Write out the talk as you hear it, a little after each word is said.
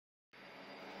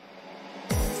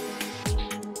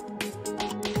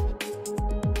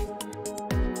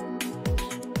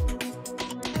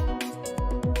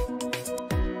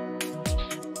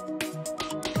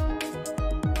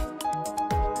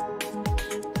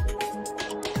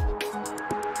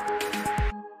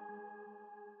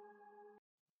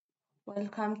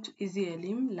Welcome to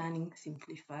EasyElimu Learning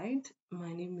Simplified.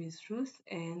 My name is Ruth,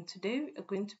 and today we are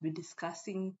going to be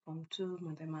discussing Form 2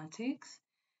 Mathematics.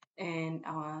 And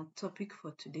our topic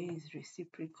for today is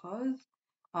reciprocals.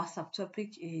 Our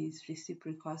subtopic is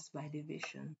reciprocals by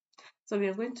division. So we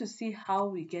are going to see how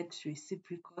we get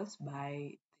reciprocals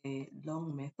by the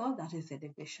long method, that is the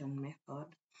division method.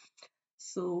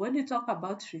 So when you talk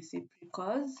about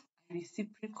reciprocals, a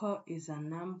reciprocal is a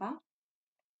number,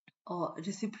 or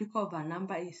reciprocal of a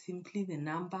number is simply the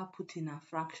number put in a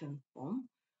fraction form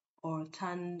or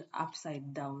turned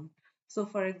upside down. So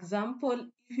for example,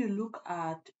 if you look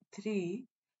at 3,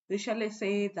 we usually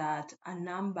say that a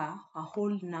number, a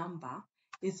whole number,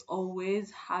 is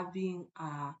always having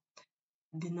a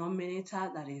denominator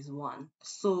that is 1.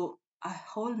 So a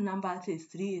whole number that is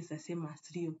 3 is the same as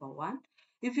 3 over 1.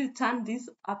 If you turn this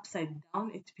upside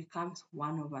down, it becomes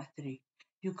 1 over 3.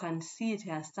 You can see it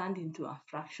has turned into a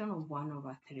fraction of 1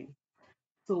 over 3.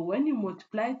 So when you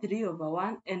multiply 3 over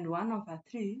 1 and 1 over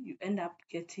 3, you end up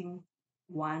getting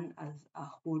 1 as a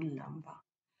whole number.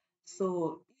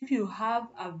 So if you have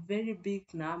a very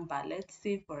big number, let's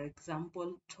say for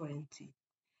example 20,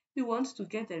 we want to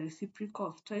get the reciprocal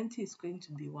of 20 is going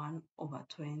to be 1 over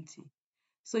 20.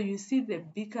 So you see, the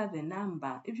bigger the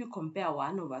number, if you compare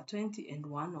 1 over 20 and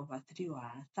 1 over 3 or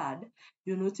a third,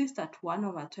 you notice that 1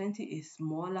 over 20 is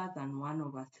smaller than 1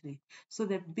 over 3. So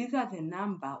the bigger the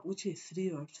number, which is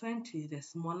 3 or 20, the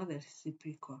smaller the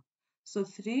reciprocal. So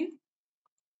 3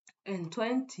 and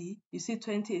 20, you see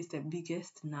 20 is the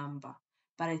biggest number,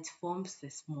 but it forms the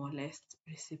smallest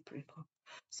reciprocal.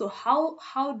 So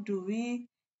how do we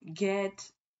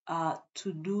get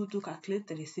to calculate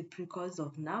the reciprocals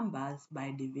of numbers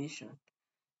by division?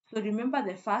 So remember,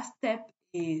 the first step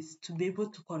is to be able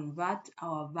to convert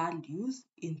our values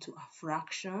into a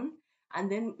fraction,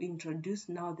 and then introduce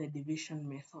now the division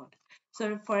method.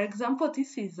 So for example,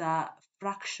 this is a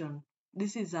fraction.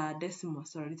 This is a decimal,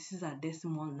 this is a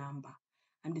decimal number,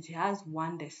 and it has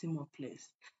one decimal place.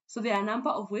 So there are a number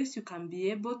of ways you can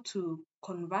be able to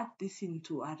convert this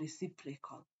into a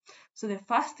reciprocal. So the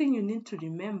first thing you need to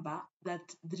remember that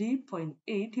 3.8,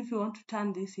 if you want to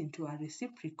turn this into a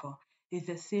reciprocal, is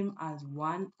the same as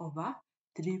 1 over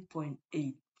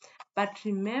 3.8. But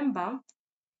remember,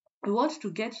 we want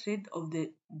to get rid of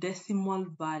the decimal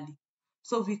value.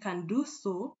 So we can do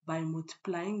so by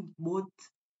multiplying both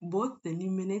the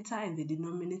numerator and the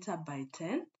denominator by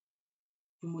 10.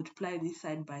 We multiply this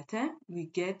side by 10, we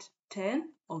get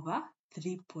 10 over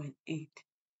 3.8.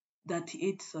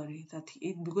 38,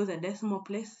 because the decimal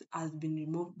place has been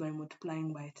removed by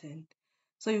multiplying by 10.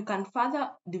 So you can further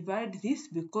divide this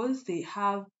because they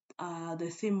have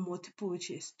the same multiple, which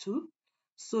is 2.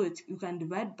 So you can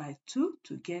divide by 2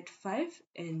 to get 5,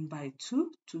 and by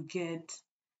 2 to get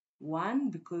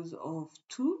 1, because of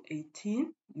 2,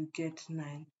 18, you get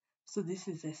 9. So this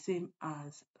is the same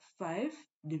as 5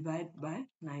 divided by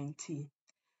 19.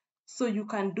 So you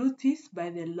can do this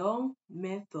by the long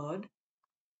method,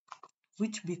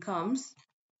 which becomes,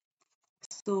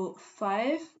 so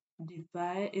 5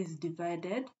 is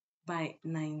divided by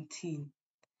 19.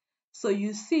 So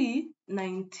you see,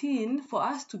 19, for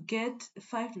us to get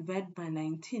 5 divided by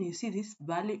 19, you see this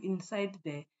value inside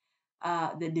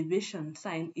the division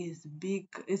sign is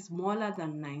smaller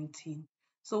than 19.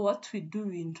 So what we do,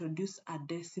 we introduce a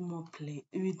decimal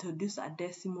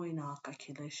in our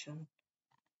calculation.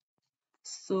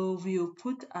 So we'll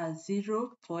put a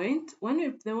 0 point.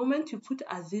 The moment you put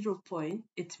a 0 point,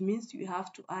 it means you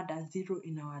have to add a 0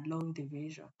 in our long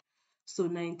division. So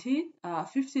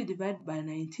 50 divided by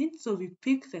 19. So we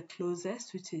pick the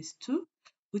closest, which is 2,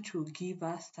 which will give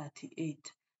us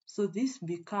 38. So this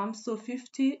becomes,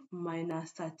 50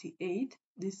 minus 38,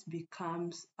 this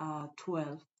becomes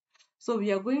 12. So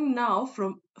we are going now,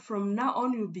 from now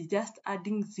on, you'll be just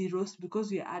adding zeros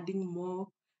because we are adding more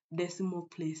decimal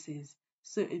places.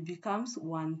 So it becomes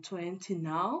 120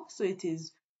 now. So it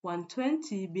is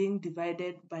 120 being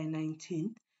divided by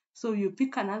 19. So you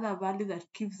pick another value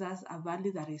that gives us a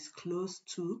value that is close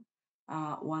to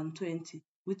 120,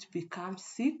 which becomes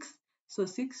 6. So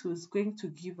 6 was going to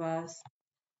give us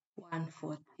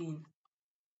 114.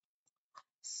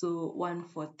 So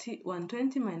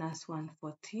 120 minus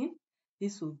 114,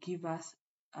 this will give us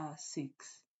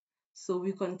 6. So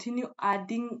we continue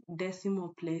adding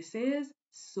decimal places.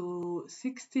 So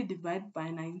 60 divided by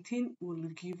 19 will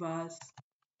give us,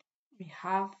 we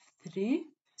have 3,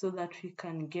 so that we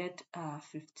can get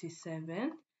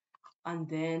 57, and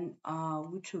then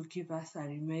which will give us a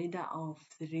remainder of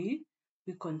 3.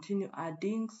 We continue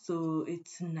adding, so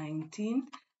it's 19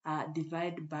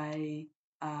 divided by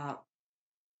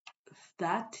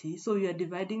 30. So you're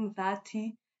dividing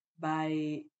 30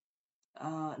 by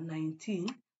 19,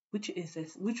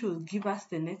 which will give us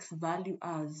the next value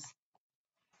as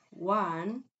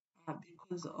 1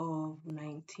 because of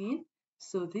 19.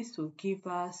 So this will give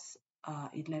us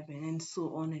 11, and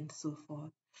so on and so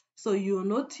forth. So you'll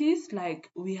notice like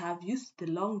we have used the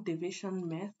long division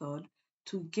method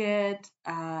to get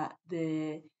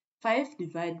the 5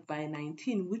 divided by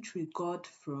 19, which we got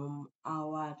from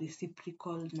our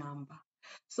reciprocal number.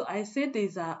 So I said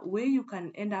there's a way you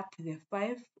can end up with a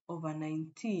 5 over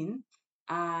 19,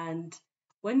 and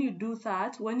when you do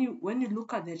that, when you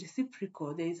look at the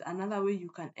reciprocal, there is another way you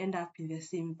can end up with the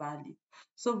same value.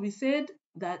 So we said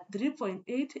that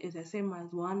 3.8 is the same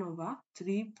as 1 over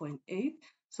 3.8.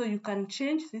 So you can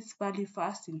change this value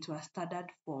first into a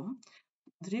standard form.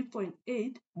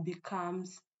 3.8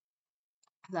 becomes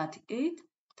 38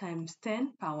 times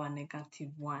 10 power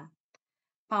negative 1.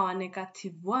 Power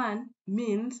negative 1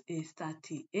 means is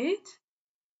 38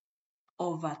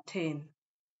 over 10.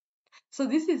 So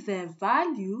this is a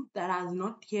value that has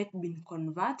not yet been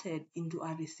converted into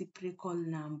a reciprocal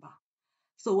number.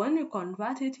 So when you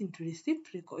convert it into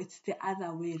reciprocal, it's the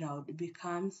other way around. It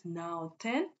becomes now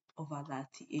 10 over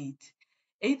 38.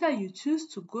 Either you choose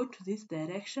to go to this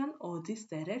direction or this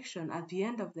direction, at the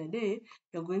end of the day,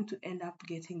 you're going to end up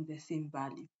getting the same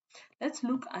value. Let's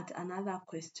look at another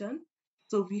question.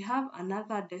 So we have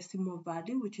another decimal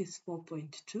value, which is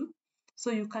 4.2. So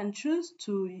you can choose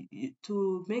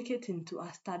to make it into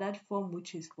a standard form,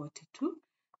 which is 42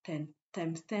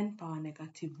 times 10 power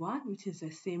negative 1, which is the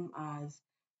same as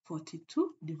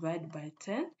 42 divided by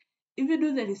 10. If you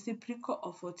do the reciprocal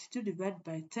of 42 divided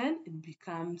by 10, it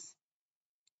becomes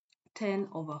 10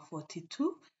 over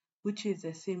 42, which is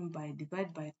the same by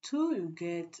divide by 2, you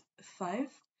get 5.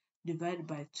 Divide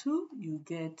by 2, you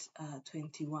get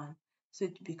 21. So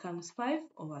it becomes 5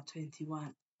 over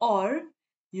 21. Or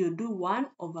you do 1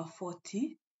 over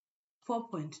 40,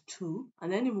 4.2,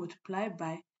 and then you multiply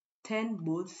by 10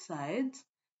 both sides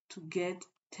to get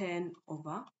 10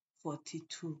 over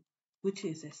 42, which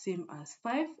is the same as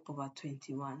 5 over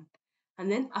 21.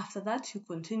 And then after that, you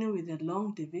continue with the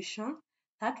long division.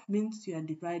 That means you are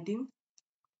dividing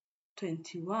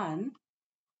 21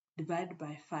 divided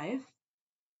by 5.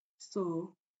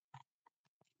 So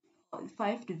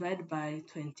 5 divided by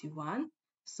 21.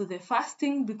 So the first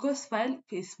thing, because 5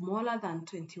 is smaller than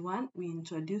 21, we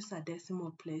introduce a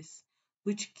decimal place,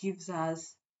 which gives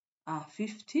us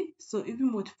 50. So if we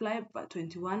multiply by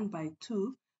 21 by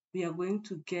 2, we are going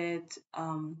to get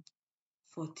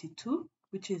 42,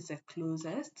 which is the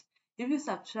closest. If you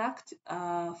subtract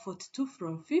 42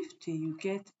 from 50, you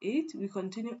get 8. We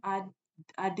continue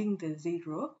adding the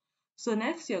 0. So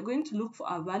next, you're going to look for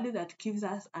a value that gives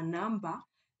us a number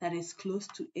that is close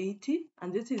to 80,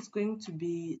 and this is going to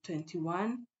be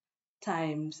 21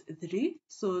 times 3.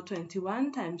 So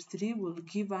 21 times 3 will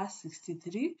give us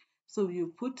 63. So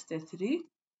you put the 3,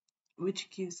 which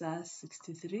gives us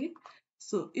 63.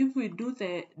 So if we do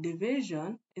the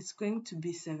division, it's going to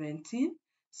be 17.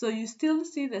 So you still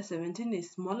see the 17 is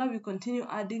smaller. We continue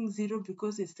adding 0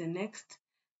 because it's the next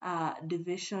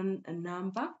division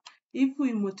number. If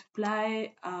we multiply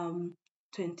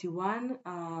 21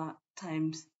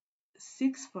 times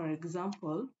 6, for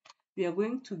example, we are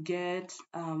going to get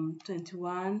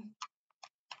 21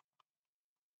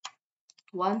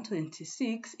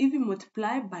 126. If you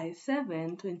multiply by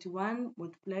 7, 21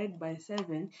 multiplied by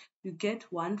 7, you get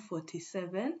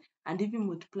 147. And if you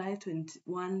multiply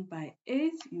 21 by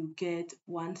 8, you get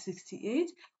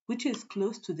 168, which is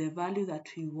close to the value that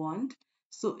we want.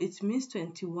 So it means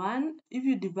 21. If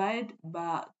you divide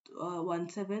by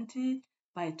 170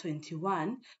 by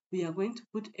 21, we are going to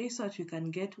put 8 so that we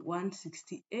can get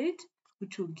 168,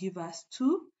 which will give us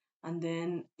 2. And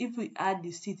then if we add,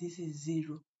 you see this is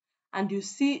 0. And you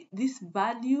see this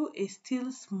value is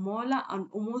still smaller and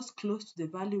almost close to the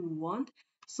value we want.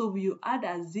 So we add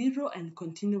a 0 and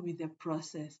continue with the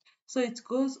process. So it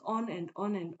goes on and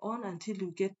on and on until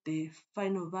you get the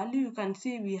final value. You can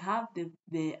see we have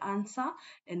the answer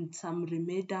and some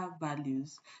remainder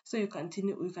values. So we can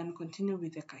continue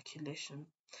with the calculation.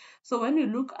 So when you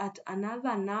look at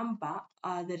another number,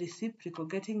 the reciprocal,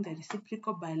 getting the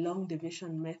reciprocal by long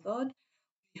division method,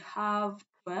 we have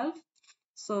 12.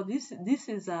 So this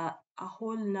is a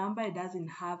whole number. It doesn't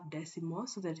have decimal,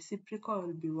 so the reciprocal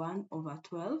will be 1 over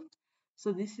 12.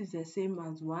 So this is the same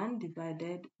as 1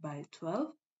 divided by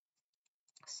 12.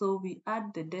 So we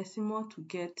add the decimal to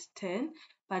get 10,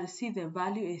 but you see the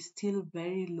value is still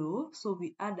very low. So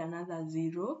we add another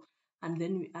 0 and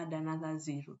then we add another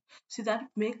 0. So that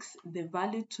makes the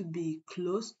value to be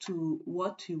close to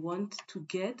what we want to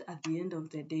get at the end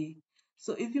of the day.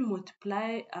 So if you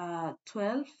multiply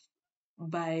 12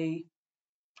 by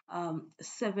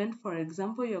 7, for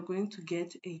example, you're going to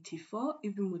get 84.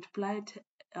 If you multiply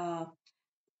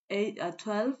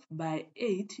 12 by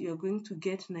 8, you're going to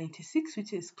get 96,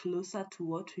 which is closer to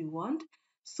what we want.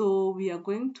 So we are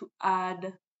going to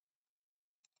add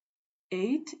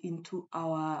 8 into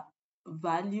our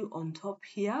value on top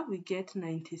here. We get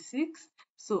 96.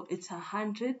 So it's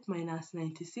 100 minus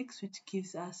 96, which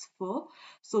gives us 4.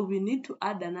 So we need to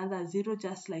add another 0,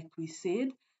 just like we said.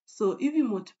 So if you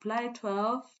multiply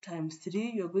 12 times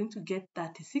 3, you're going to get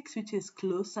 36, which is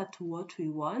closer to what we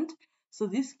want. So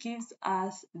this gives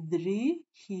us 3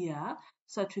 here,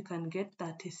 so that we can get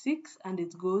 36, and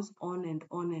it goes on and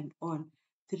on and on.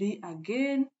 3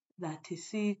 again,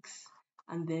 36,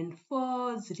 and then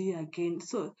 4, 3 again.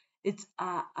 So it's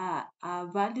a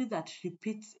value that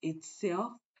repeats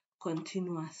itself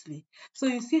continuously. So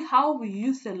you see how we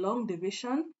use the long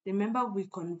division. Remember, we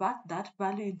convert that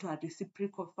value into a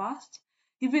reciprocal first.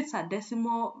 If it's a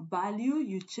decimal value,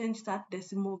 you change that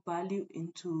decimal value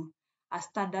into a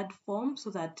standard form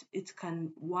so that it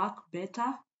can work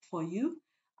better for you.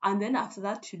 And then after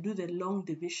that, you do the long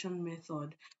division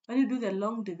method. When you do the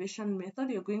long division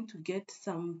method, you're going to get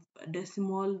some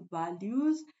decimal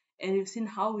values, and you've seen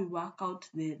how we work out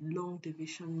the long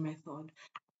division method.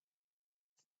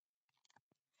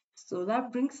 So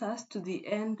that brings us to the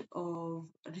end of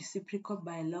reciprocal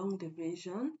by long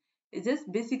division. It's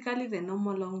just basically the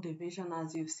normal long division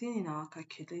as you've seen in our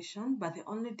calculation, but the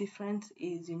only difference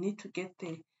is you need to get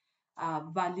the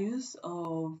values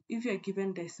of, if you're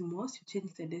given decimals, you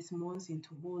change the decimals into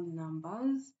whole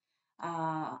numbers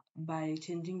by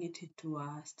changing it into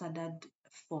a standard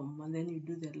form, and then you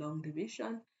do the long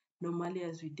division normally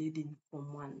as we did in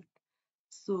Form 1.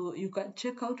 So you can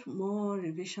check out more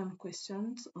revision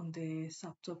questions on the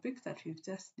subtopics that we've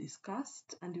just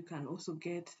discussed, and you can also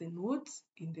get the notes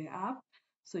in the app,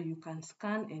 so you can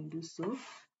scan and do so.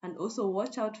 And also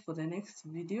watch out for the next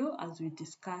video as we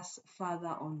discuss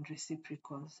further on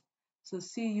reciprocals. So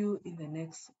see you in the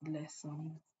next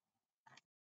lesson.